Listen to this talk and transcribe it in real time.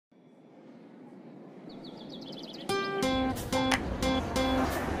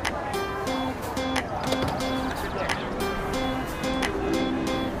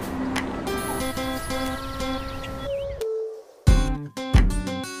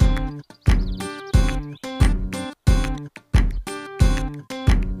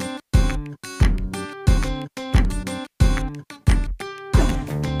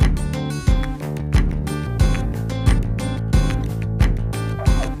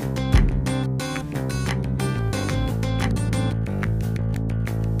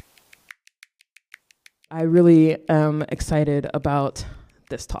I really am excited about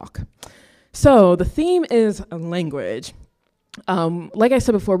this talk. So the theme is language. Like I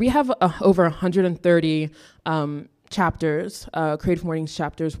said before, we have over 130 chapters, Creative Mornings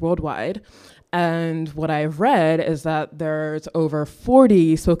chapters worldwide. And what I've read is that there's over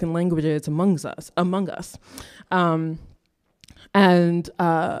 40 spoken languages among us.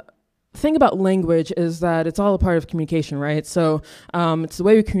 The thing about language is that it's all a part of communication, right? So it's the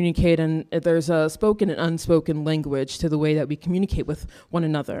way we communicate, and there's a spoken and unspoken language to the way that we communicate with one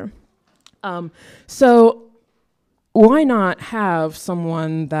another. So why not have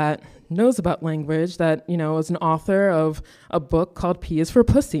someone that knows about language, that, you know, is an author of a book called P is for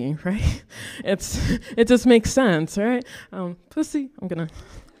Pussy, right? It just makes sense, right? Pussy,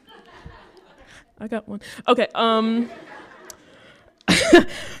 I got one. Okay,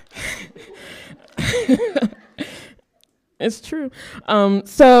 it's true. It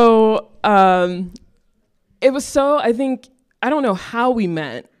was so, I don't know how we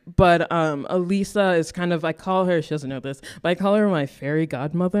met, but Elissa is kind of, I call her, she doesn't know this, but I call her my fairy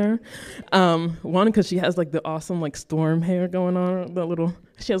godmother. One, because she has like the awesome like storm hair going on,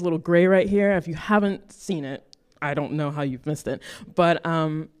 she has a little gray right here. If you haven't seen it, I don't know how you've missed it. But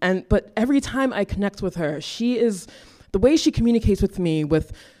every time I connect with her, the way she communicates with me,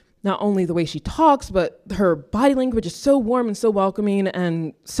 with not only the way she talks, but her body language is so warm and so welcoming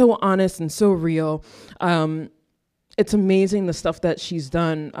and so honest and so real. It's amazing the stuff that she's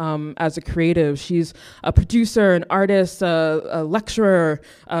done as a creative. She's a producer, an artist, a lecturer,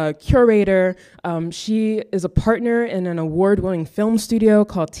 a curator. She is a partner in an award-winning film studio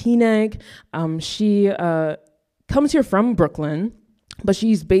called Teen Egg. She comes here from Brooklyn, but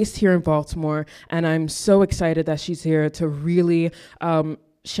she's based here in Baltimore, and I'm so excited that she's here to really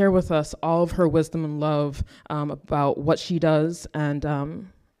share with us all of her wisdom and love about what she does, and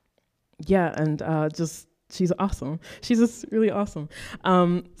she's awesome. She's just really awesome.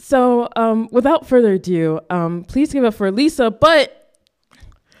 Without further ado, please give it up for Elissa. But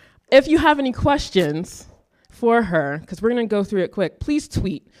if you have any questions for her, because we're going to go through it quick, please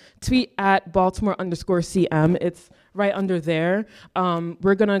tweet at Baltimore_CM. It's right under there.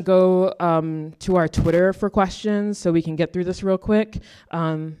 We're going to go to our Twitter for questions so we can get through this real quick.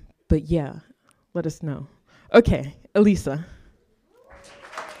 But yeah, let us know. Okay, Elissa.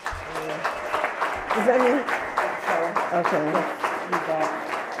 Does that mean? Okay.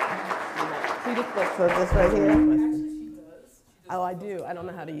 You got. So this right here? Actually, she does. Oh, I do. I don't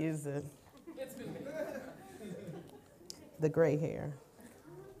know how to use it. The gray hair.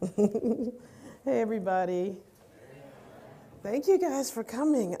 Hey, everybody. Thank you guys for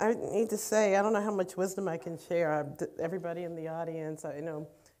coming. I need to say, I don't know how much wisdom I can share. Everybody in the audience, I know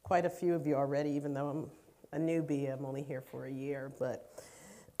quite a few of you already, even though I'm a newbie. I'm only here for a year, but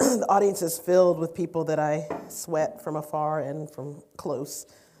the audience is filled with people that I sweat from afar and from close.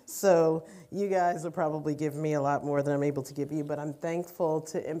 So you guys will probably give me a lot more than I'm able to give you, but I'm thankful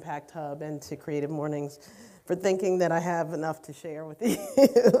to Impact Hub and to Creative Mornings for thinking that I have enough to share with you.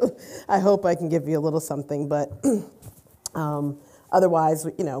 I hope I can give you a little something, but otherwise,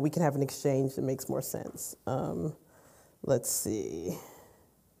 you know, we can have an exchange that makes more sense. Let's see.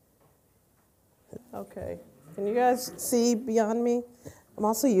 Okay, can you guys see beyond me? I'm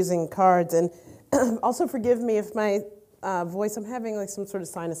also using cards, and also forgive me if my voice, I'm having like some sort of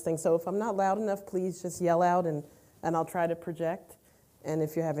sinus thing, so if I'm not loud enough, please just yell out and I'll try to project. And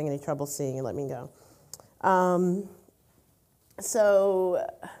if you're having any trouble seeing it, let me know. So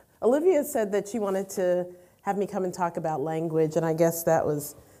Olivia said that she wanted to have me come and talk about language, and I guess that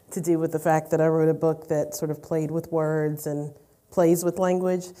was to do with the fact that I wrote a book that sort of played with words and plays with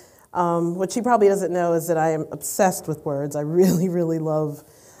language. What she probably doesn't know is that I am obsessed with words. I really, really love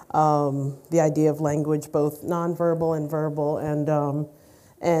the idea of language, both nonverbal and verbal, and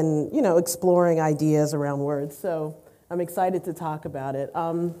you know, exploring ideas around words. So I'm excited to talk about it.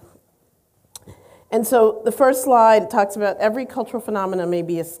 And so the first slide talks about every cultural phenomenon may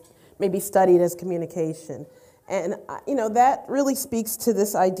be studied as communication. And you know, that really speaks to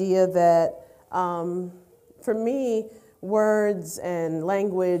this idea that for me, words and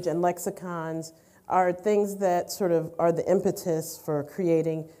language and lexicons are things that sort of are the impetus for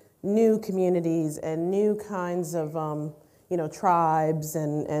creating new communities and new kinds of you know, tribes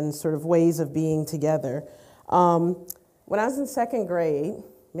and sort of ways of being together. When I was in second grade,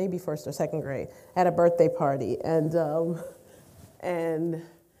 maybe first or second grade, I had a birthday party, and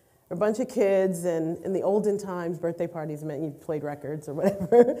a bunch of kids, and in the olden times, birthday parties meant you played records or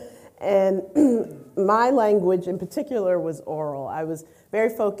whatever. And my language in particular was oral. I was very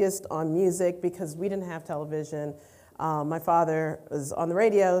focused on music because we didn't have television. My father was on the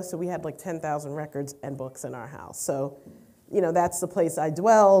radio, so we had like 10,000 records and books in our house. So, that's the place I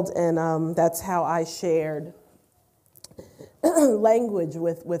dwelled, and that's how I shared language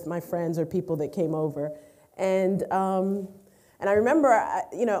with my friends or people that came over. And I remember,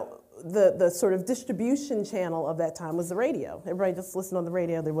 the sort of distribution channel of that time was the radio. Everybody just listened on the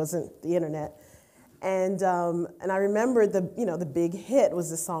radio. There wasn't the internet. And I remember the big hit was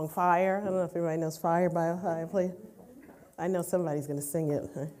the song Fire. I don't know if everybody knows Fire by Ohio Play. I know somebody's going to sing it.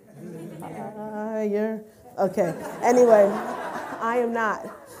 Fire. Okay. Anyway, I am not.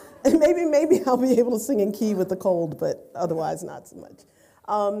 Maybe I'll be able to sing in key with the cold, but otherwise not so much.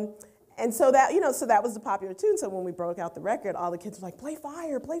 And so that, so that was the popular tune. So when we broke out the record, all the kids were like, play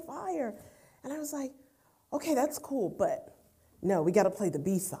Fire, play Fire. And I was like, okay, that's cool, but no, we got to play the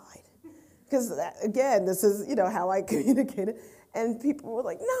B-side. Because again, this is, how I communicated. And people were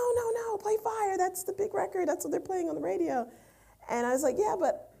like, no, play Fire. That's the big record. That's what they're playing on the radio. And I was like, yeah,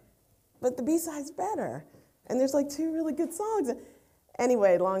 but the B-side's better. And there's like 2 really good songs.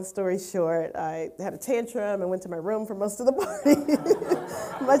 Anyway, long story short, I had a tantrum and went to my room for most of the party,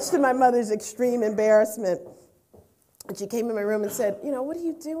 much to my mother's extreme embarrassment. And she came in my room and said, what are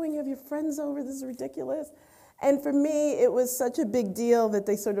you doing? You have your friends over. This is ridiculous. And for me, it was such a big deal that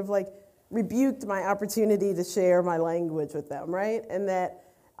they sort of like rebuked my opportunity to share my language with them, right? And that,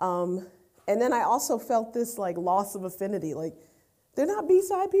 and then I also felt this like loss of affinity, like they're not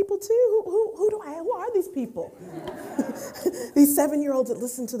B-side people too. Who are these people? These 7-year-olds that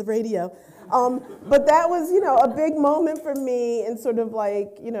listen to the radio. But that was, a big moment for me in sort of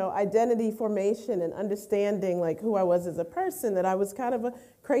like, identity formation and understanding like who I was as a person, that I was kind of a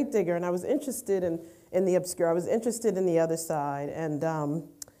crate digger and I was interested in the obscure. I was interested in the other side.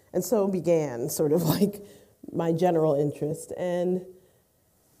 And so began sort of like my general interest. And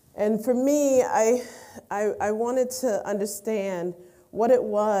for me, I wanted to understand what it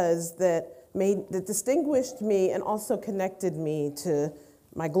was that distinguished me and also connected me to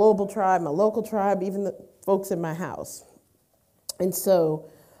my global tribe, my local tribe, even the folks in my house. And so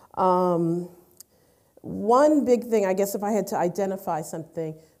one big thing, I guess if I had to identify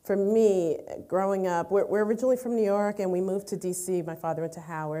something, for me, growing up, we're originally from New York and we moved to DC. My father went to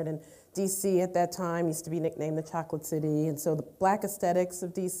Howard, and DC at that time used to be nicknamed the Chocolate City. And so the black aesthetics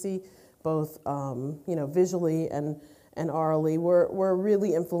of DC, both visually and orally, were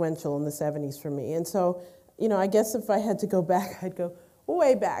really influential in the 70s for me. And so, I guess if I had to go back, I'd go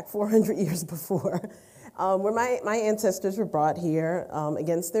way back, 400 years before, where my ancestors were brought here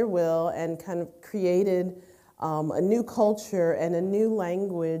against their will and kind of created a new culture and a new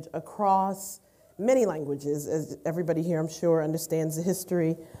language across many languages, as everybody here, I'm sure, understands the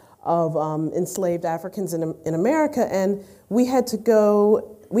history of enslaved Africans in America. And we had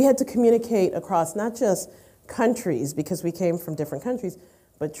to communicate across not just countries, because we came from different countries,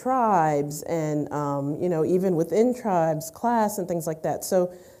 but tribes and, even within tribes, class and things like that.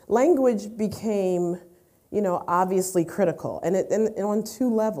 So language became, obviously critical. And on 2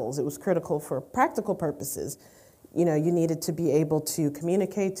 levels. It was critical for practical purposes. You needed to be able to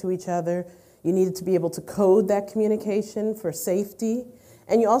communicate to each other. You needed to be able to code that communication for safety.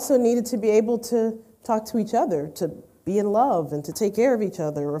 And you also needed to be able to talk to each other, to be in love and to take care of each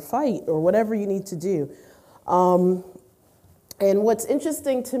other or fight or whatever you need to do. And what's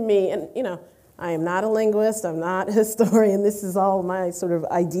interesting to me, and I am not a linguist, I'm not a historian, this is all my sort of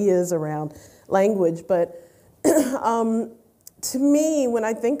ideas around language, but to me, when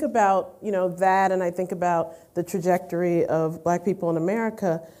I think about that, and I think about the trajectory of Black people in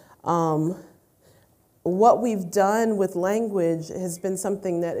America, what we've done with language has been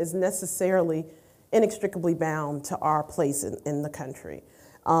something that is necessarily inextricably bound to our place in the country.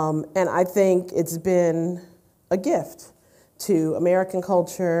 And I think it's been a gift to American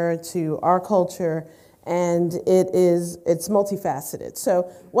culture, to our culture, and it's multifaceted.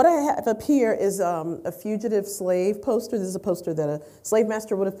 So what I have up here is a fugitive slave poster. This is a poster that a slave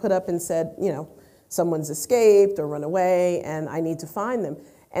master would have put up and said, someone's escaped or run away, and I need to find them.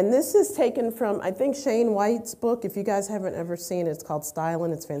 And this is taken from, I think, Shane White's book. If you guys haven't ever seen it, it's called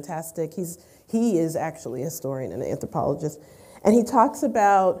Stylin'. It's fantastic. He is actually a historian and an anthropologist. And he talks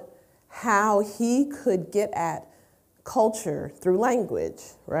about how he could get at culture through language,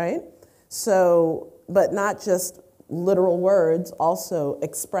 right? So, but not just literal words, also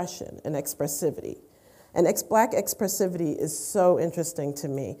expression and expressivity. And Black expressivity is so interesting to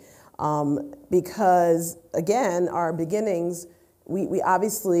me because, again, our beginnings, we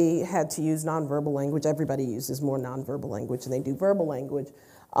obviously had to use nonverbal language. Everybody uses more nonverbal language than they do verbal language.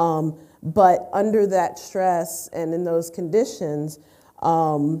 But under that stress and in those conditions,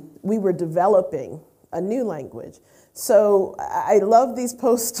 we were developing a new language. So I love these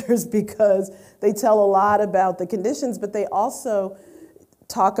posters because they tell a lot about the conditions, but they also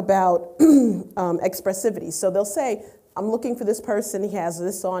talk about expressivity. So they'll say, I'm looking for this person, he has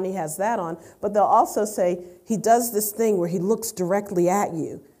this on, he has that on, but they'll also say, he does this thing where he looks directly at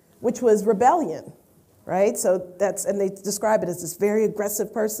you, which was rebellion, right? So and they describe it as this very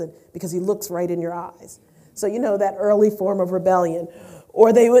aggressive person because he looks right in your eyes. So you know that early form of rebellion.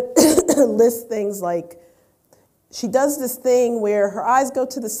 Or they would list things like, she does this thing where her eyes go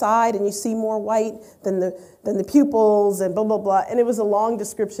to the side and you see more white than the pupils and blah, blah, blah. And it was a long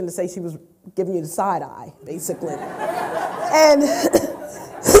description to say she was giving you the side eye, basically. and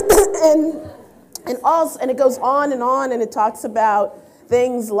it goes on, and it talks about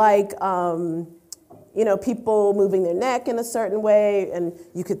things like, you know, people moving their neck in a certain way, and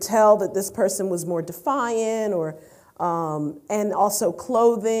you could tell that this person was more defiant, or, and also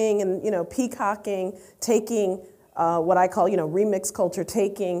clothing and, you know, peacocking, taking what I call, you know, remix culture,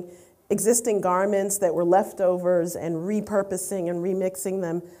 taking existing garments that were leftovers and repurposing and remixing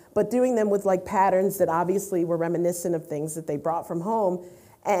them, but doing them with like patterns that obviously were reminiscent of things that they brought from home.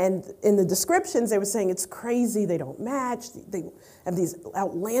 And in the descriptions, they were saying it's crazy, they don't match, they have these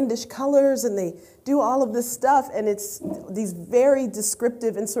outlandish colors, and they do all of this stuff, and it's these very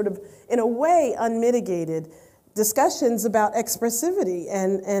descriptive and sort of, in a way, unmitigated discussions about expressivity.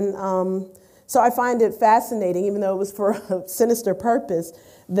 And so I find it fascinating, even though it was for a sinister purpose,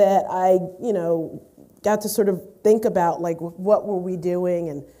 that I, you know, got to sort of think about, like, what were we doing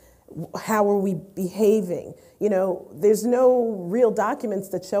and how were we behaving? You know, there's no real documents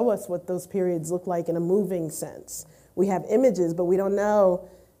that show us what those periods look like in a moving sense. We have images, but we don't know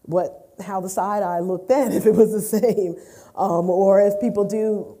how the side eye looked then, if it was the same, or if people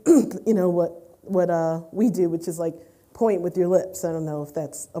do, you know, what we do, which is like point with your lips. I don't know if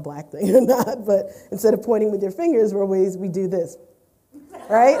that's a black thing or not, but instead of pointing with your fingers, we do this,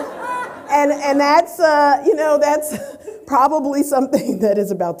 right? And that's, you know, that's probably something that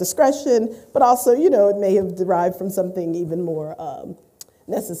is about discretion, but also, you know, it may have derived from something even more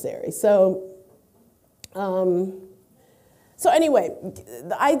necessary. So anyway,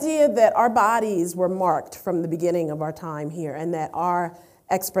 the idea that our bodies were marked from the beginning of our time here, and that our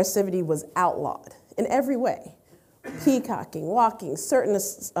expressivity was outlawed in every way. Peacocking, walking,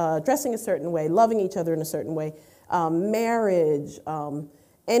 dressing a certain way, loving each other in a certain way, marriage,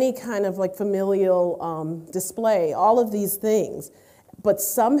 any kind of like familial display, all of these things. But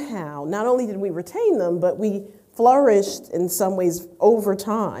somehow, not only did we retain them, but we flourished in some ways over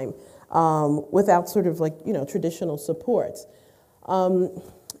time without sort of like, you know, traditional supports.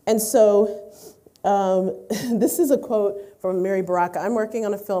 And so this is a quote from Mary Baraka. I'm working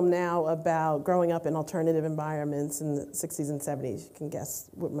on a film now about growing up in alternative environments in the 60s and 70s. You can guess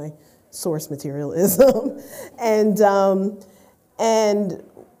what my source material is. And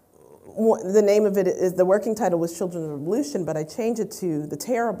the name of it is, the working title was Children of the Revolution, but I changed it to The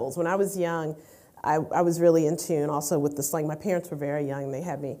Terribles. When I was young, I was really in tune also with the slang. My parents were very young.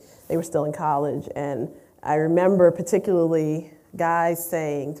 They were still in college. And I remember particularly guys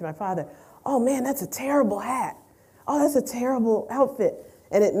saying to my father, "Oh man, that's a terrible hat. Oh, that's a terrible outfit."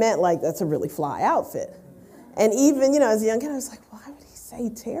 And it meant like, that's a really fly outfit. And even, you know, as a young kid, I was like, why would he say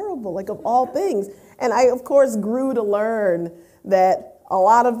terrible, like of all things? And I, of course, grew to learn that a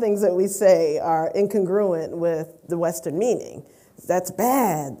lot of things that we say are incongruent with the Western meaning. That's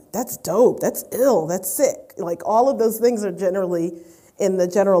bad, that's dope, that's ill, that's sick. Like all of those things are generally in the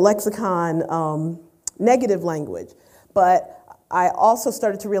general lexicon negative language. But I also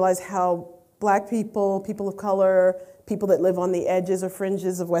started to realize how black people, people of color, people that live on the edges or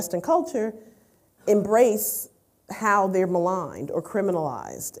fringes of Western culture embrace how they're maligned or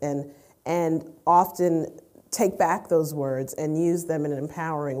criminalized, and often take back those words and use them in an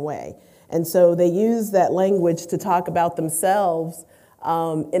empowering way. And so they use that language to talk about themselves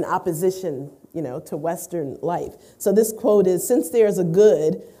in opposition, you know, to Western life. So this quote is, "Since there's a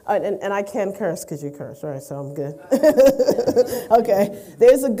good," and I can curse because you curse, right? So I'm good. Okay,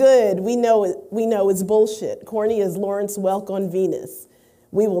 "There's a good, we know it's bullshit. Corny as Lawrence Welk on Venus.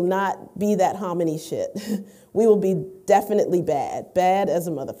 We will not be that hominy shit. We will be definitely bad as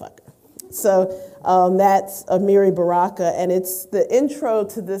a motherfucker." So that's Amiri Baraka, and it's the intro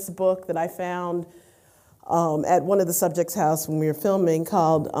to this book that I found at one of the subjects' house when we were filming,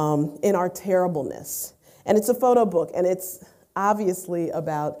 called In Our Terribleness. And it's a photo book, and it's obviously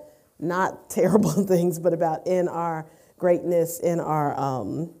about not terrible things, but about in our greatness, in our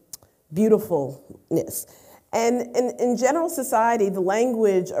beautifulness. And in general society, the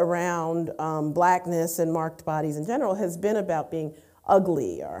language around blackness and marked bodies in general has been about being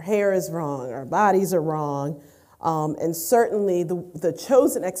ugly, our hair is wrong, our bodies are wrong, and certainly the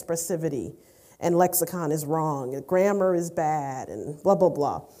chosen expressivity and lexicon is wrong, grammar is bad, and blah, blah,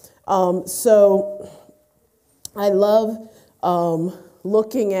 blah. So I love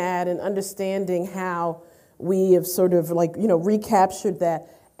looking at and understanding how we have sort of like, recaptured that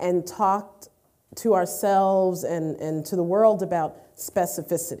and talked to ourselves and to the world about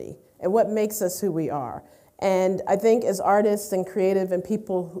specificity and what makes us who we are. And I think as artists and creative and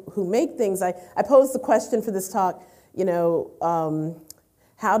people who make things, I posed the question for this talk,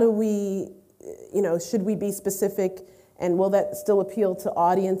 how do we, should we be specific, and will that still appeal to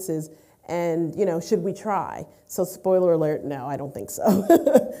audiences? And, should we try? So spoiler alert, no, I don't think so.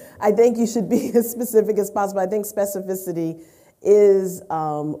 I think you should be as specific as possible. I think specificity is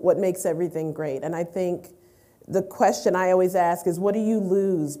what makes everything great. And I think the question I always ask is, what do you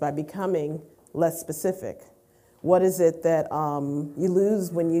lose by becoming less specific? What is it that you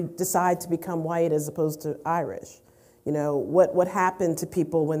lose when you decide to become white as opposed to Irish? What happened to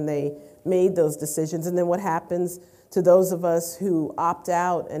people when they made those decisions? And then what happens to those of us who opt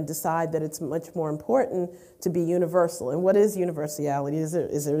out and decide that it's much more important to be universal? And what is universality? Is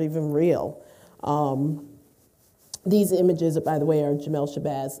it even real? These images, by the way, are Jamel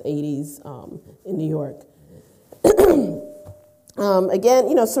Shabazz, 80s in New York.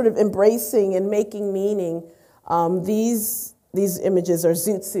 Again, sort of embracing and making meaning. These images are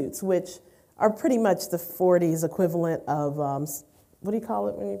zoot suits, which are pretty much the 40s equivalent of, what do you call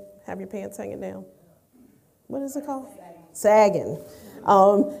it when you have your pants hanging down? What is it called? Sagging.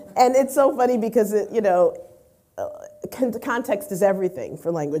 And it's so funny because, context is everything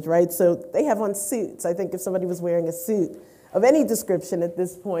for language, right? So they have on suits. I think if somebody was wearing a suit of any description at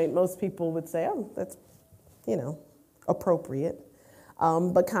this point, most people would say, oh, that's, appropriate.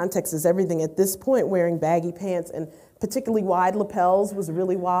 But context is everything. At this point, wearing baggy pants and particularly wide lapels was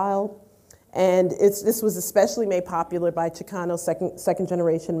really wild. And this was especially made popular by Chicano second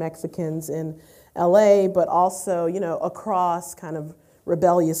generation Mexicans in LA, but also, across kind of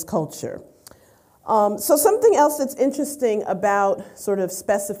rebellious culture. So something else that's interesting about sort of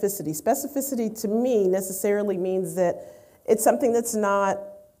specificity. Specificity to me necessarily means that it's something that's not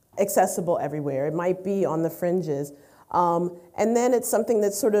accessible everywhere. It might be on the fringes. And then it's something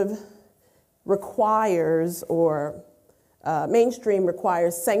that sort of requires, or mainstream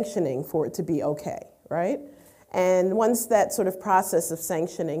requires sanctioning for it to be okay, right? And once that sort of process of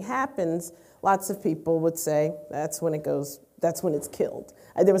sanctioning happens, lots of people would say that's when it's killed.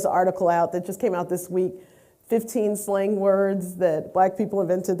 There was an article out that just came out this week, 15 slang words that black people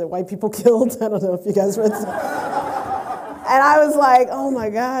invented that white people killed. I don't know if you guys read that. And I was like, oh my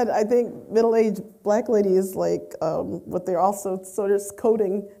God, I think middle-aged black lady is like what they're also sort of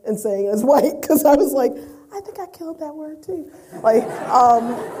coding and saying as white, because I was like, I think I killed that word too. Like,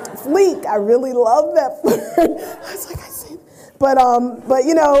 fleek, I really love that word. I was like, I see. But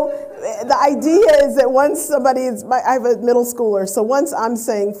the idea is that once somebody is, I have a middle schooler, so once I'm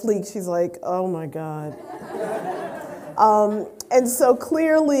saying fleek, she's like, oh my God. And so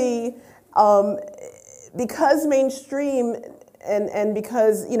clearly, because mainstream and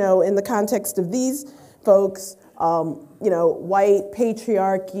because, in the context of these folks, white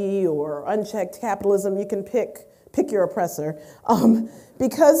patriarchy or unchecked capitalism, you can pick your oppressor.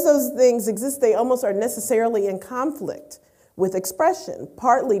 Because those things exist, they almost are necessarily in conflict with expression,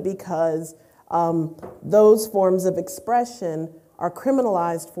 partly because those forms of expression are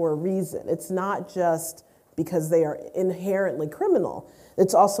criminalized for a reason. It's not just because they are inherently criminal.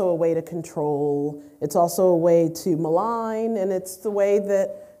 It's also a way to control, it's also a way to malign, and it's the way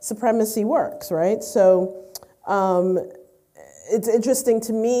that supremacy works, right? So it's interesting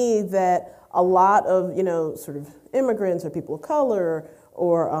to me that a lot of, sort of immigrants or people of color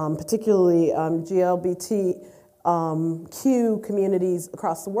or particularly GLBTQ communities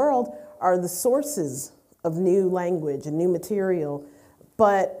across the world are the sources of new language and new material,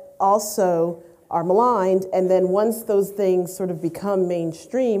 but also are maligned, and then once those things sort of become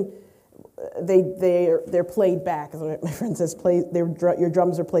mainstream, they're played back. As my friend says, your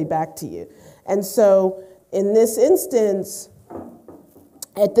drums are played back to you. And so in this instance,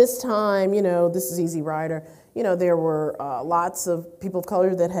 at this time, this is Easy Rider, there were lots of people of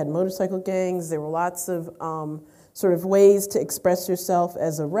color that had motorcycle gangs. There were lots of sort of ways to express yourself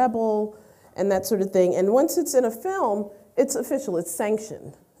as a rebel and that sort of thing. And once it's in a film, it's official, it's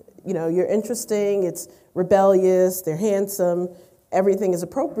sanctioned. You're interesting, it's rebellious, they're handsome, everything is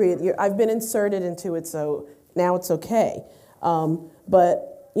appropriate. I've been inserted into it, so now it's okay.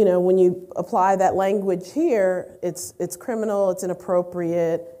 But when you apply that language here, it's criminal, it's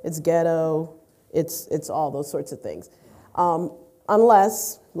inappropriate, it's ghetto, it's all those sorts of things. On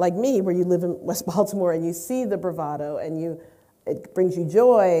unless, like me, where you live in West Baltimore and you see the bravado and it brings you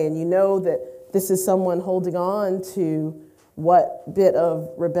joy and you know that this is someone holding on to what bit of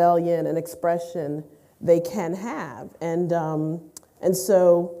rebellion and expression they can have. And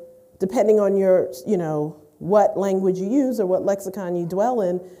so depending on your, what language you use or what lexicon you dwell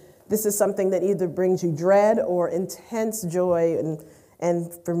in, this is something that either brings you dread or intense joy,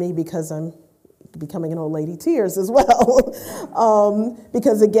 and for me, because I'm becoming an old lady, tears as well.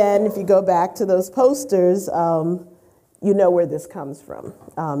 Because again, if you go back to those posters, you know where this comes from.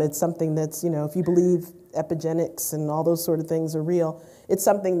 It's something that's, if you believe epigenetics and all those sort of things are real, it's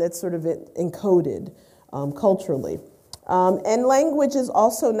something that's sort of encoded culturally. And language is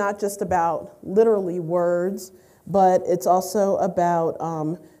also not just about literally words, but it's also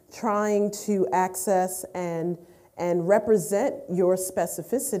about trying to access and represent your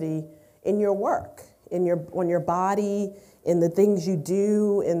specificity in your work, on your body, in the things you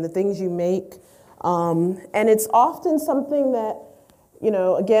do, in the things you make. And it's often something that,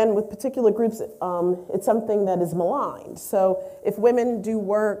 again, with particular groups, it's something that is maligned. So if women do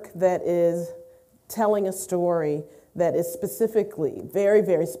work that is telling a story that is specifically, very,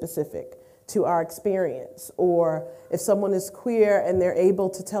 very specific to our experience, or if someone is queer and they're able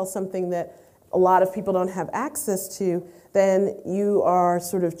to tell something that a lot of people don't have access to, then you are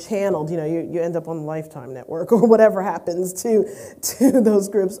sort of channeled, you end up on the Lifetime Network or whatever happens to those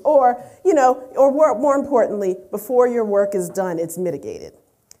groups. Or, or more importantly, before your work is done, it's mitigated.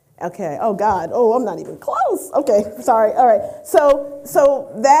 Okay, oh God, oh, I'm not even close. Okay, sorry, all right. So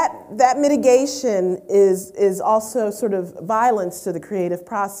that mitigation is also sort of violence to the creative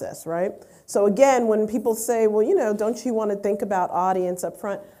process, right? So again, when people say, well, don't you want to think about audience up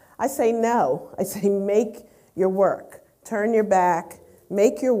front? I say no. I say make your work. Turn your back,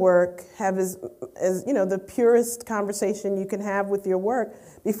 make your work, have as the purest conversation you can have with your work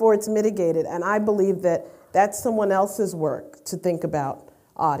before it's mitigated. And I believe that that's someone else's work to think about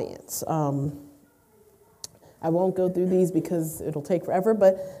audience. I won't go through these because it'll take forever,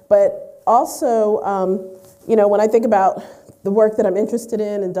 but also, when I think about the work that I'm interested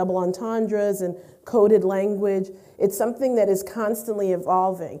in and double entendres and coded language, it's something that is constantly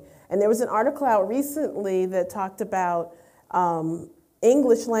evolving. And there was an article out recently that talked about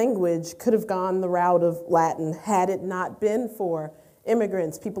English language could have gone the route of Latin had it not been for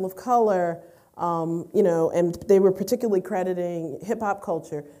immigrants, people of color, and they were particularly crediting hip-hop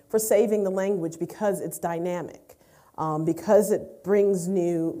culture for saving the language because it's dynamic, because it brings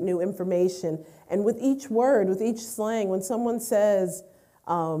new information. And with each word, with each slang, when someone says,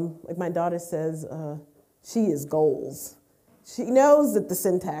 like my daughter says, she is goals. She knows that the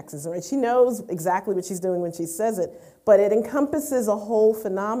syntax is right. She knows exactly what she's doing when she says it, but it encompasses a whole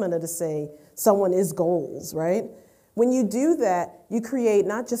phenomena to say someone is goals, right? When you do that, you create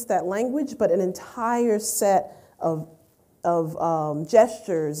not just that language, but an entire set of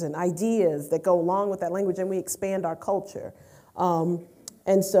gestures and ideas that go along with that language, and we expand our culture.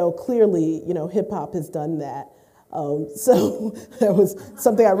 And so clearly, hip-hop has done that. So that was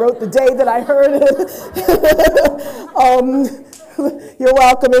something I wrote the day that I heard it. You're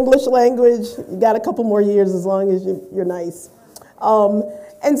welcome, English language. You got a couple more years as long as you're nice.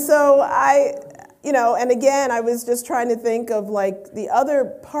 And so and again, I was just trying to think of like the other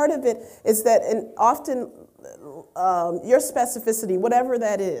part of it is that often your specificity, whatever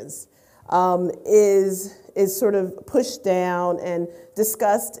that is sort of pushed down and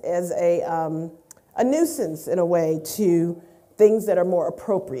discussed as a nuisance in a way to things that are more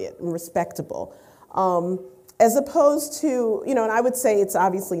appropriate and respectable. As opposed to, and I would say it's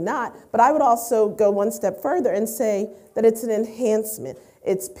obviously not, but I would also go one step further and say that it's an enhancement.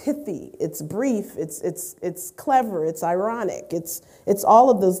 It's pithy, it's brief, it's clever, it's ironic, it's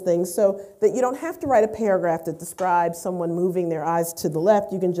all of those things, so that you don't have to write a paragraph that describes someone moving their eyes to the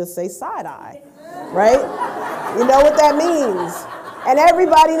left. You can just say side eye, right? You know what that means. And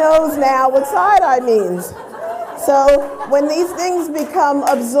everybody knows now what side eye means. So when these things become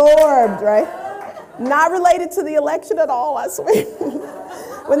absorbed, right? Not related to the election at all, I swear.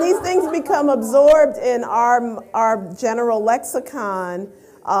 When these things become absorbed in our general lexicon,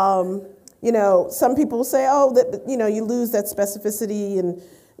 some people say, oh, that you lose that specificity, and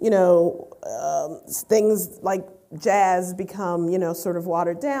things like jazz become sort of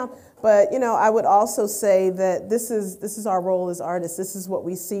watered down. But I would also say that this is our role as artists. This is what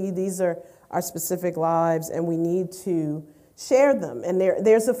we see. These are our specific lives, and we need to share them. And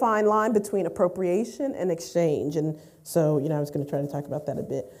there's a fine line between appropriation and exchange. And so, I was going to try to talk about that a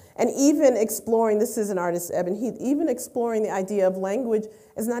bit. And even exploring, this is an artist, Eben Heath, even exploring the idea of language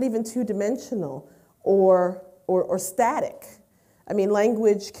as not even two-dimensional or static. I mean,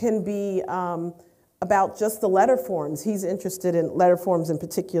 language can be about just the letter forms. He's interested in letter forms in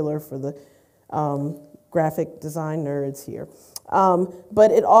particular for the graphic design nerds here.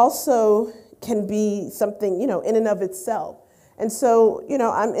 But it also can be something, you know, in and of itself. And so, you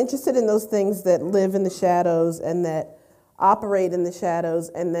know, I'm interested in those things that live in the shadows and that operate in the shadows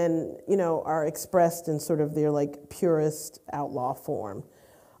and then, you know, are expressed in sort of their like purest outlaw form.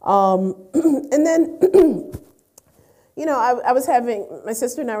 And then, you know, I was having, my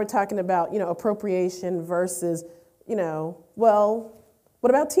sister and I were talking about, you know, appropriation versus, you know, well, what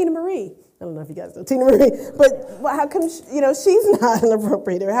about Tina Marie? I don't know if you guys know Tina Marie, but how come, you know, she's not an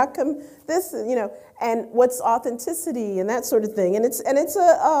appropriator? How come this, you know, and what's authenticity and that sort of thing? And it's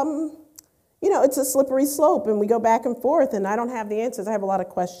a, you know, it's a slippery slope and we go back and forth and I don't have the answers. I have a lot of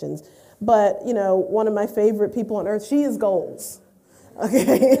questions. But, you know, one of my favorite people on earth, she is goals.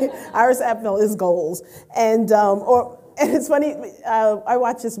 Okay, Iris Apfel is goals. And, and it's funny, I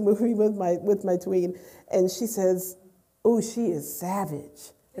watched this movie with my tween and she says, "Oh, she is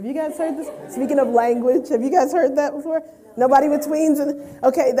savage." Have you guys heard this? Speaking of language, have you guys heard that before? Nobody with tweens?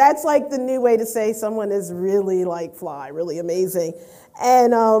 Okay, that's like the new way to say someone is really like fly, really amazing.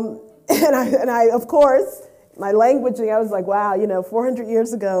 And I of course, my languaging, I was like, wow, you know, 400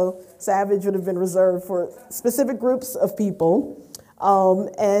 years ago, savage would have been reserved for specific groups of people.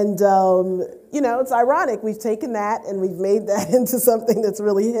 You know, it's ironic. We've taken that and we've made that into something that's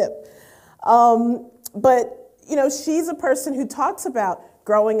really hip. But, you know, she's a person who talks about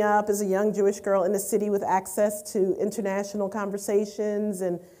growing up as a young Jewish girl in a city with access to international conversations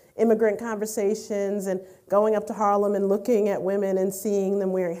and immigrant conversations and going up to Harlem and looking at women and seeing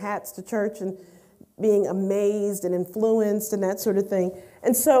them wearing hats to church and being amazed and influenced and that sort of thing.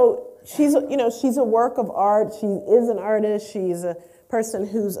 And so she's, you know, she's a work of art. She is an artist. She's a person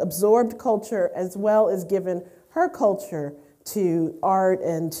who's absorbed culture as well as given her culture to art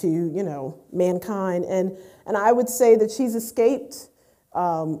and to, you know, mankind. And I would say that she's escaped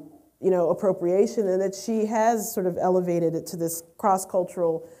you know, appropriation and that she has sort of elevated it to this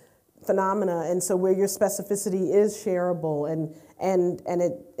cross-cultural phenomena. And so where your specificity is shareable and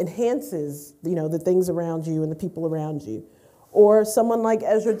it enhances, you know, the things around you and the people around you. Or someone like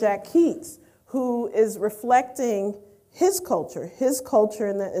Ezra Jack Keats, who is reflecting his culture. His culture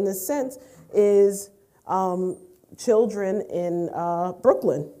in this sense is children in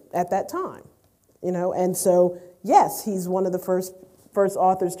Brooklyn at that time, you know. And so, yes, he's one of the first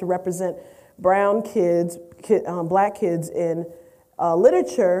authors to represent brown kids, black kids in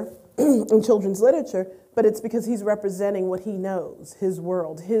literature, in children's literature, but it's because he's representing what he knows, his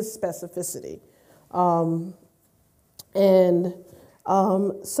world, his specificity.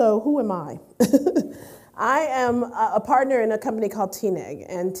 So who am I? I am a partner in a company called TNEG,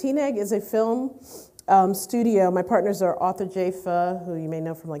 and TNEG is a film studio. My partners are Arthur Jafa, who you may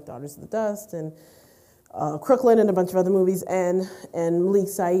know from like Daughters of the Dust, and Crooklyn and a bunch of other movies, and Malik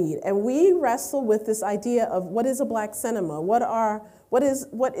Saeed. And we wrestle with this idea of what is a black cinema? What is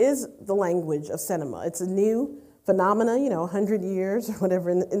the language of cinema? It's a new phenomena, you know, 100 years or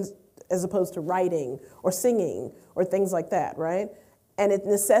whatever, as opposed to writing or singing or things like that, right? And it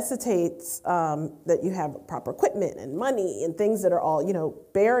necessitates that you have proper equipment and money and things that are all, you know,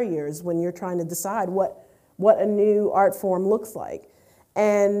 barriers when you're trying to decide what a new art form looks like.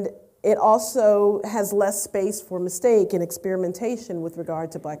 And it also has less space for mistake and experimentation with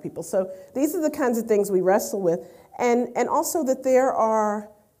regard to black people. So these are the kinds of things we wrestle with. And also that there are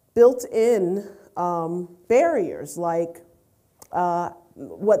built-in barriers, like what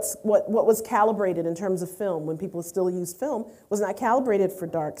was calibrated in terms of film when people still used film was not calibrated for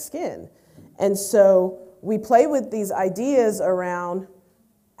dark skin. And so we play with these ideas around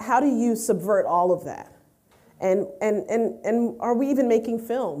how do you subvert all of that? And are we even making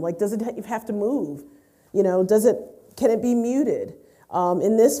film? Like, does it have to move? You know, can it be muted?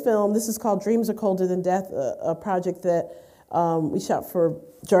 In this film, this is called Dreams Are Colder Than Death, a project that we shot for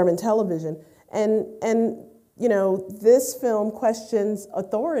German television. And you know, this film questions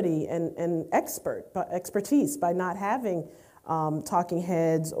authority and expertise by not having talking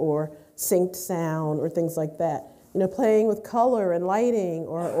heads or synced sound or things like that. You know, playing with color and lighting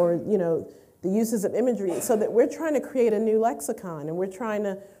or you know, the uses of imagery, so that we're trying to create a new lexicon and we're trying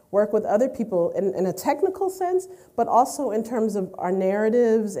to work with other people in a technical sense, but also in terms of our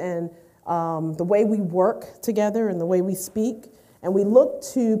narratives and the way we work together and the way we speak. And we look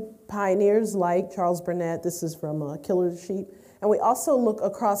to pioneers like Charles Burnett, this is from Killer Sheep, and we also look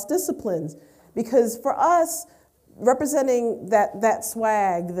across disciplines, because for us, representing that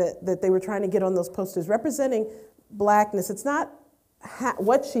swag that they were trying to get on those posters, representing blackness, it's not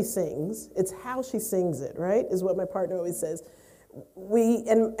what she sings, it's how she sings it, right, is what my partner always says.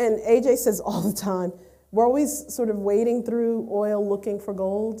 and AJ says all the time, we're always sort of wading through oil looking for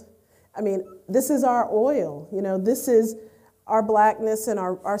gold. I mean, this is our oil, you know, this is our blackness, and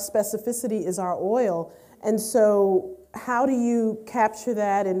our specificity is our oil. And so how do you capture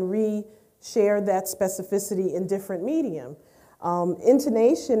that and re-share that specificity in different medium?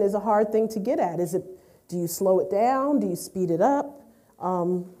 Intonation is a hard thing to get at. Do you slow it down? Do you speed it up?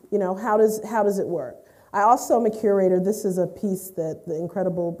 You know, how does it work? I also am a curator. This is a piece that the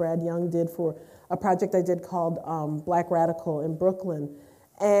incredible Brad Young did for a project I did called Black Radical in Brooklyn.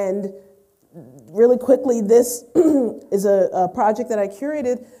 And really quickly, this is a project that I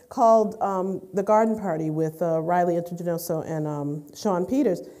curated called The Garden Party with Riley Intergenoso and Sean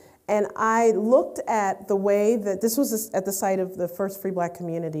Peters. And I looked at the way that this was at the site of the first free black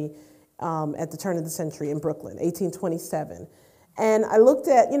community at the turn of the century in Brooklyn, 1827. And I looked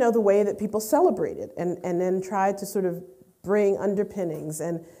at, you know, the way that people celebrated, and then tried to sort of bring underpinnings.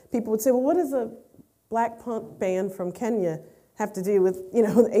 And people would say, well, what does a black punk band from Kenya have to do with, you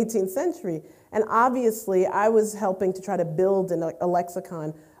know, the 18th century? And obviously, I was helping to try to build a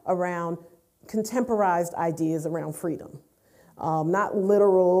lexicon around contemporized ideas around freedom. Not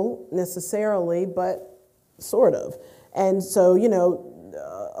literal necessarily, but sort of. And so, you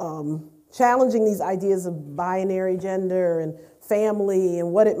know, challenging these ideas of binary gender and family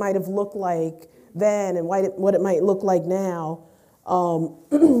and what it might have looked like then and what it might look like now,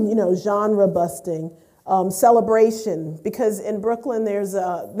 you know, genre busting, celebration, because in Brooklyn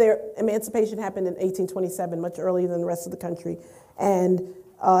their emancipation happened in 1827, much earlier than the rest of the country, and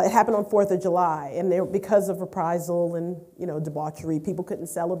it happened on 4th of July, and because of reprisal and, you know, debauchery, people couldn't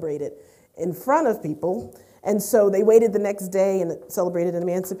celebrate it in front of people. And so they waited the next day and celebrated an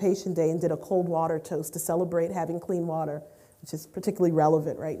Emancipation Day and did a cold water toast to celebrate having clean water, which is particularly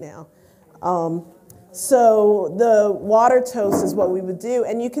relevant right now. So the water toast is what we would do.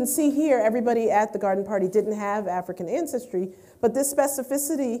 And you can see here, everybody at the garden party didn't have African ancestry, but this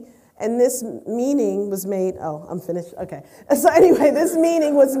specificity and this meaning was made, oh, I'm finished, okay. So anyway, this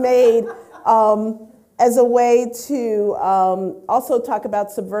meaning was made as a way to also talk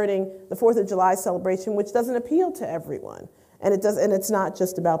about subverting the 4th of July celebration, which doesn't appeal to everyone. And it's not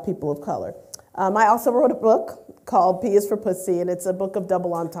just about people of color. I also wrote a book called P is for Pussy, and it's a book of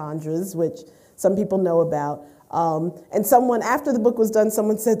double entendres, which some people know about. And someone, after the book was done,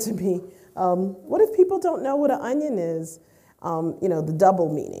 someone said to me, what if people don't know what an onion is? You know, the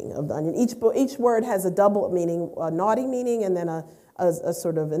double meaning of the onion. Each word has a double meaning, a naughty meaning, and then a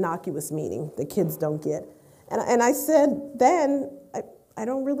sort of innocuous meaning that kids don't get. And I said, then, I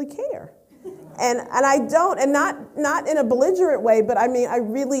don't really care. And I don't, and not in a belligerent way, but I mean, I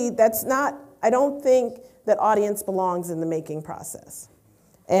don't think that audience belongs in the making process.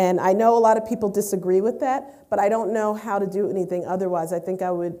 And I know a lot of people disagree with that, but I don't know how to do anything otherwise. I think I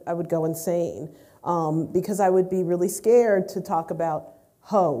would go insane because I would be really scared to talk about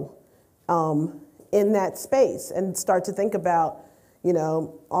hoe in that space and start to think about, you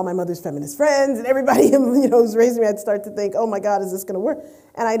know, all my mother's feminist friends and everybody, you know, who's raising me. I'd start to think, oh my God, is this going to work?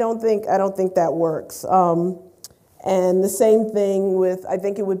 And I don't think that works. And the same thing with, I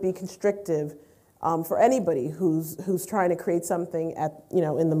think it would be constrictive for anybody who's trying to create something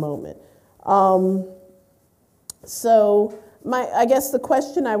in the moment. So I guess the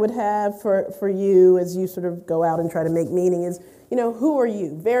question I would have for you as you sort of go out and try to make meaning is, you know, who are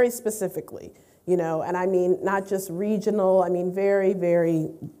you, very specifically, you know, and I mean not just regional, I mean very,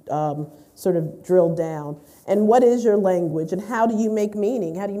 very sort of drilled down. And what is your language, and how do you make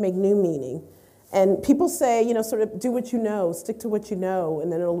meaning? How do you make new meaning? And people say, you know, sort of do what you know, stick to what you know, and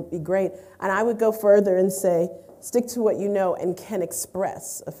then it'll be great. And I would go further and say, stick to what you know and can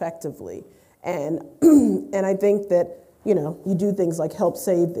express effectively. And and I think that, you know, you do things like help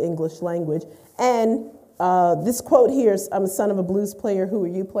save the English language. And this quote here is, I'm a son of a blues player, who are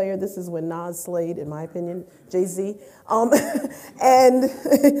you player? This is when Nas slayed, in my opinion, Jay-Z. And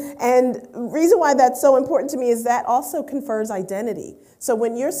reason why that's so important to me is that also confers identity. So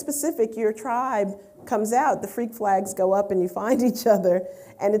when you're specific, your tribe comes out, the freak flags go up and you find each other.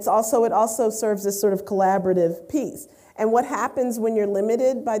 And it also serves this sort of collaborative piece. And what happens when you're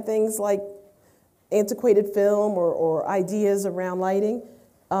limited by things like antiquated film or ideas around lighting,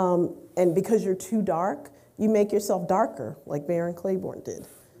 and because you're too dark, you make yourself darker, like Baron Claiborne did,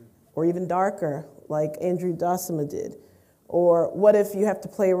 or even darker, like Andrew Dossima did. Or what if you have to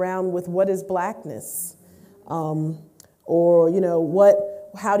play around with what is blackness? Or, you know,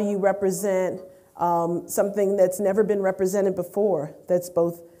 how do you represent something that's never been represented before, that's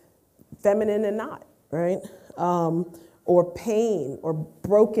both feminine and not, right? Or pain or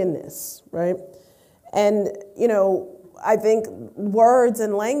brokenness, right? And, you know, I think words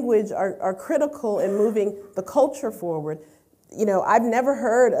and language are critical in moving the culture forward. You know, I've never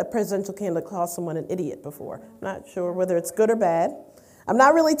heard a presidential candidate call someone an idiot before. I'm not sure whether it's good or bad. I'm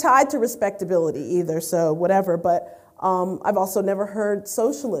not really tied to respectability either, so whatever, but I've also never heard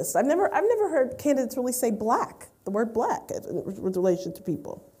socialist. I've never heard candidates really say black, the word black, in relation to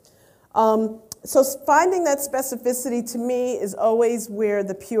people. So finding that specificity to me is always where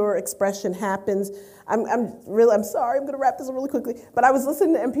the pure expression happens. I'm sorry, I'm gonna wrap this up really quickly, but I was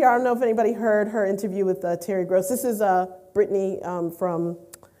listening to NPR. I don't know if anybody heard her interview with Terry Gross. This is Brittany from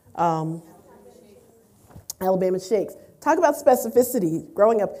Alabama Shakes. Talk about specificity,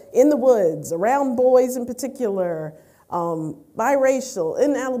 growing up in the woods, around boys in particular, biracial,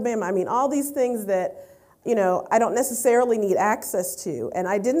 in Alabama. I mean, all these things that, you know, I don't necessarily need access to. And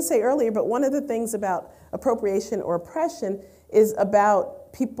I didn't say earlier, but one of the things about appropriation or oppression is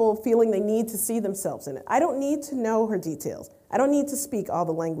about people feeling they need to see themselves in it. I don't need to know her details. I don't need to speak all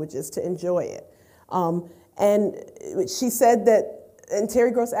the languages to enjoy it. And she said that, and Terry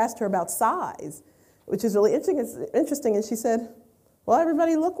Gross asked her about size, which is really interesting. And she said, well,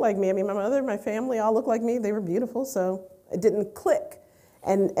 everybody looked like me. I mean, my mother, my family all looked like me. They were beautiful, so it didn't click.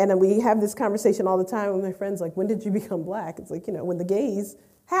 And we have this conversation all the time with my friends, like, when did you become black? It's like, you know, when the gaze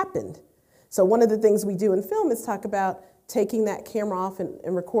happened. So one of the things we do in film is talk about taking that camera off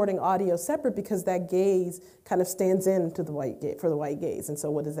and recording audio separate, because that gaze kind of stands in to the for the white gaze. And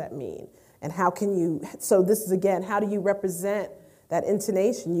so what does that mean? And how can you, so this is again, how do you represent that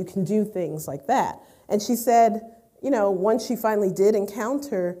intonation? You can do things like that. And she said, you know, once she finally did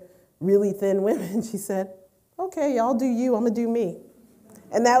encounter really thin women, she said, okay, y'all do you, I'm gonna do me.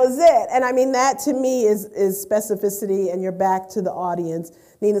 And that was it. And I mean, that to me is specificity, and you're back to the audience.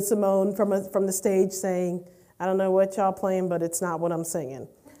 Nina Simone from the stage saying, I don't know what y'all playing, but it's not what I'm singing.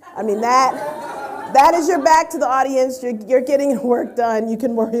 I mean, that is your back to the audience. You're getting work done. You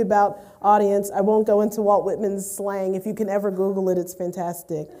can worry about audience. I won't go into Walt Whitman's slang. If you can ever Google it, it's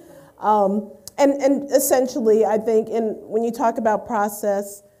fantastic. And essentially, I think when you talk about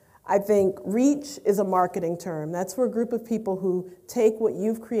process, I think reach is a marketing term. That's for a group of people who take what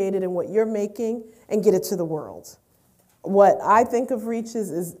you've created and what you're making and get it to the world. What I think of reach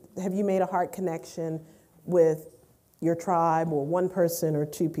is have you made a heart connection with your tribe or one person or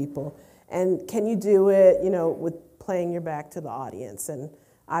two people? And can you do it, you know, with playing your back to the audience? And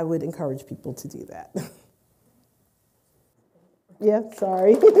I would encourage people to do that. Yeah,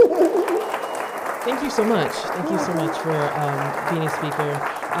 sorry. Thank you so much. Thank you so much for being a speaker.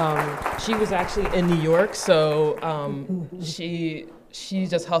 She was actually in New York, so she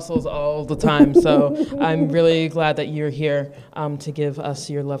just hustles all the time. So I'm really glad that you're here to give us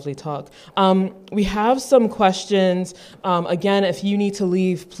your lovely talk. We have some questions. Again, if you need to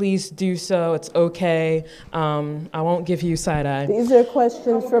leave, please do so. It's okay. I won't give you side eye. These are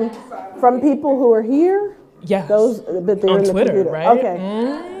questions from people who are here? Yes. But they're on in the Twitter, computer. right?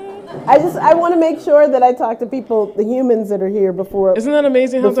 Okay. I want to make sure that I talk to people, the humans that are here before. Isn't that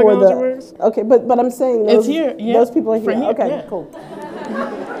amazing how technology works? Okay, but I'm saying those, it's here. Yeah. Those people are here. Okay, yeah. Cool.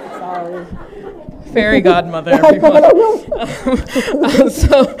 Sorry. Fairy godmother, everyone.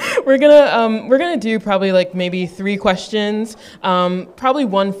 So we're gonna do probably like maybe 3 questions, probably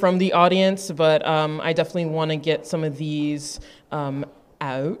one from the audience, but I definitely want to get some of these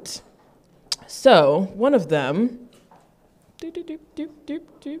out. So one of them.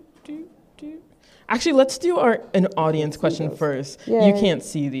 Actually, let's do an audience question first. Yeah. You can't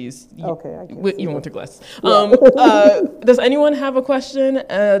see these. Okay, I can see you want your glasses. Yeah. Does anyone have a question,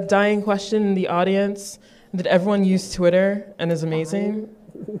 a dying question in the audience? Did everyone use Twitter and is amazing?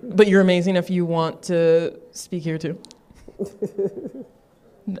 But you're amazing if you want to speak here too.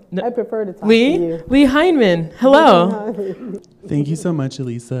 I prefer to talk to you. Lee Heineman, hello. Thank you so much,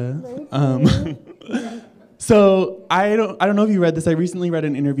 Elissa. So I don't know if you read this. I recently read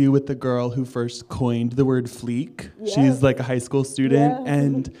an interview with the girl who first coined the word fleek. Yeah. She's like a high school student, yeah.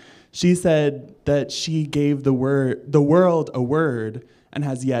 And she said that she gave the world a word and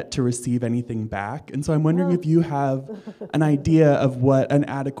has yet to receive anything back. And so I'm wondering if you have an idea of what an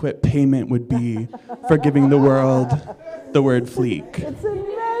adequate payment would be for giving the world the word fleek. It's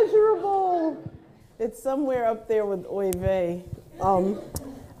immeasurable. It's somewhere up there with oy vey.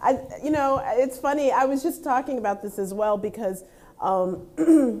 It's funny, I was just talking about this as well because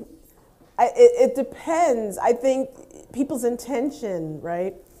it depends. I think people's intention,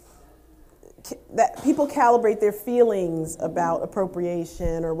 right? That people calibrate their feelings about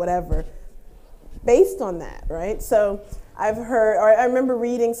appropriation or whatever based on that, right? So I've heard, or I remember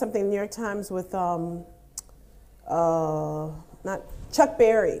reading something in the New York Times with not Chuck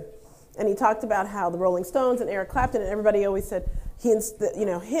Berry. And he talked about how the Rolling Stones and Eric Clapton and everybody always said him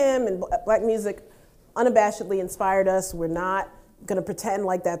and black music unabashedly inspired us. We're not going to pretend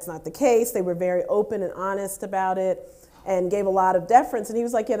like that's not the case. They were very open and honest about it and gave a lot of deference. And he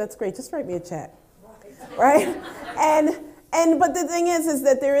was like, yeah, that's great. Just write me a check, right? But the thing is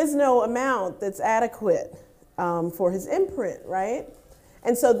that there is no amount that's adequate for his imprint, right?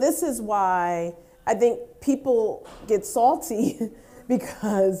 And so this is why I think people get salty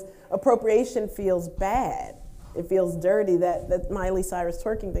because appropriation feels bad. It feels dirty. That Miley Cyrus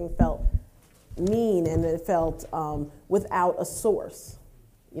twerking thing felt mean, and it felt without a source.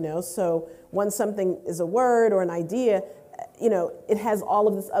 So when something is a word or an idea, it has all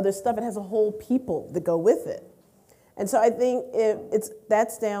of this other stuff. It has a whole people that go with it. And so I think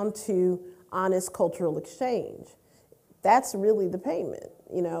that's down to honest cultural exchange. That's really the payment.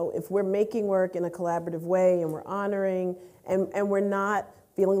 If we're making work in a collaborative way and we're honoring and we're not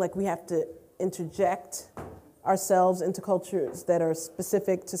feeling like we have to interject ourselves into cultures that are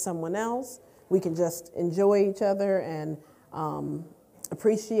specific to someone else, we can just enjoy each other and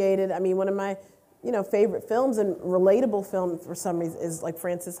appreciate it. I mean, one of my favorite films and relatable film for some reason is like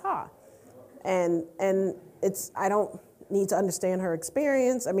Frances Ha. And I don't need to understand her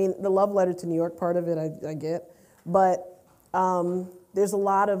experience. I mean, the love letter to New York part of it I get, but there's a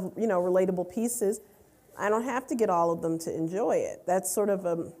lot of relatable pieces. I don't have to get all of them to enjoy it. That's sort of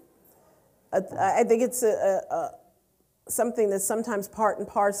I think it's something that's sometimes part and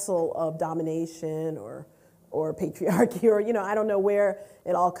parcel of domination or patriarchy, or I don't know where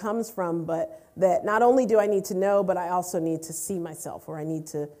it all comes from, but that not only do I need to know, but I also need to see myself, or I need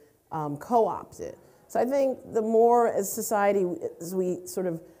to co-opt it. So I think the more as society, as we sort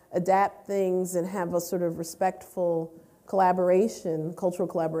of adapt things and have a sort of respectful collaboration, cultural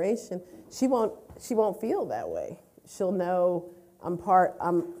collaboration, she won't feel that way. She'll know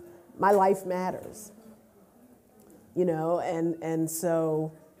my life matters, and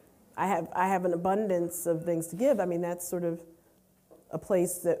so I have an abundance of things to give. I mean, that's sort of a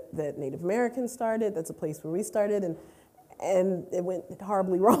place that Native Americans started. That's a place where we started, and it went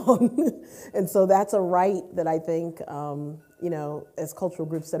horribly wrong. And so that's a right that I think, as cultural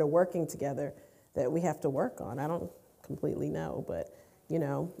groups that are working together, that we have to work on. I don't completely know, but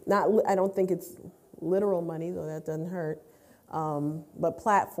I don't think it's literal money, though that doesn't hurt. But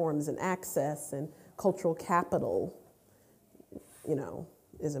platforms and access and cultural capital,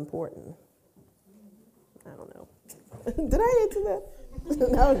 is important. I don't know. Did I answer that?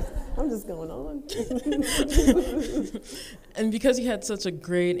 No, I'm just going on. And because you had such a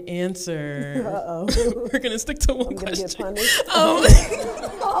great answer, we're going to stick to one question. I'm going to get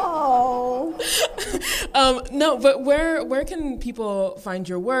punished. No, but where can people find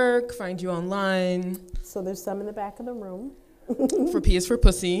your work, find you online? So there's some in the back of the room. For P is for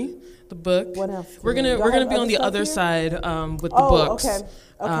Pussy, the book. What else? We're gonna be on the other side with the books.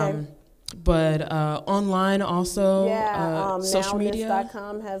 Okay. But online also, social media.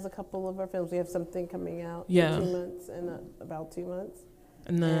 Nowthis.com has a couple of our films. We have something coming out in 2 months, about 2 months.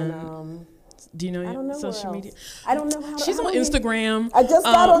 And then, do you know your social media? I don't know how. She's on Instagram. I just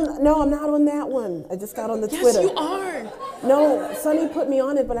got on. No, I'm not on that one. I just got on the Twitter. Yes, you are. No, Sonny put me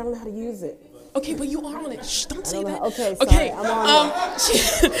on it, but I don't know how to use it. Okay, but you are on it. Shh, don't say that. Okay, sorry. Okay, I'm on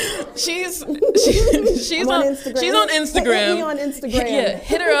she's on Instagram. She's on Instagram. Hit me on Instagram. Yeah,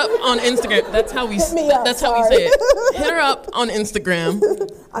 hit her up on Instagram. That's how we. Hit me up, that's how we say it. Hit her up on Instagram.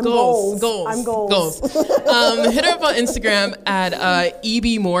 I'm goals. I'm goals. Hit her up on Instagram at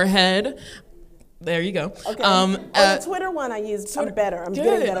EB Moorhead. There you go. Okay. The Twitter one I use. I'm better. I'm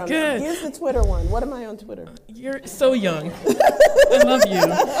getting better on that. Here's the Twitter one. What am I on Twitter? You're so young. I love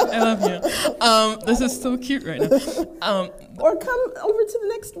you. This is so cute right now. Or come over to the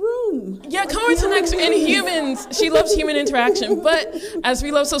next room. Yeah, come over to the next room. And humans. She loves human interaction. But as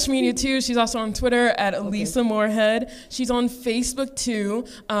we love social media too, she's also on Twitter at Elissa Moorhead. She's on Facebook too.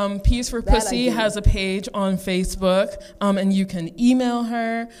 P is for Pussy has a page on Facebook. And you can email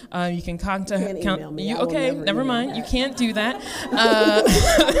her. You can contact her. Okay, never mind. You can't do that. I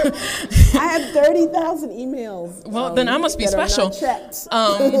have 30,000 emails. Well, then I must be special. Not checked.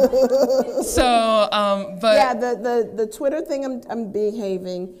 But yeah, the Twitter thing I'm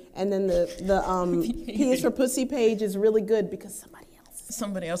behaving, and then the P is for Pussy page is really good because somebody else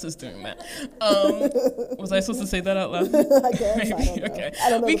Somebody else is doing that. Was I supposed to say that out loud? I guess. Maybe. I don't know. Okay. I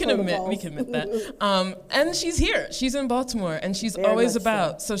don't know We can admit that. And she's here. She's in Baltimore, and she's Very always much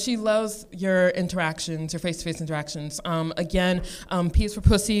about. So she loves your interactions, your face-to-face interactions. Again, Peas for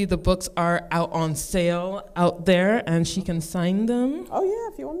Pussy. The books are out on sale out there, and she can sign them. Oh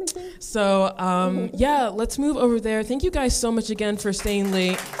yeah, if you want me to. So yeah, let's move over there. Thank you guys so much again for staying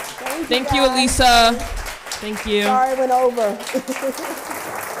late. Thank you, Elissa. Thank you. Sorry, I went over.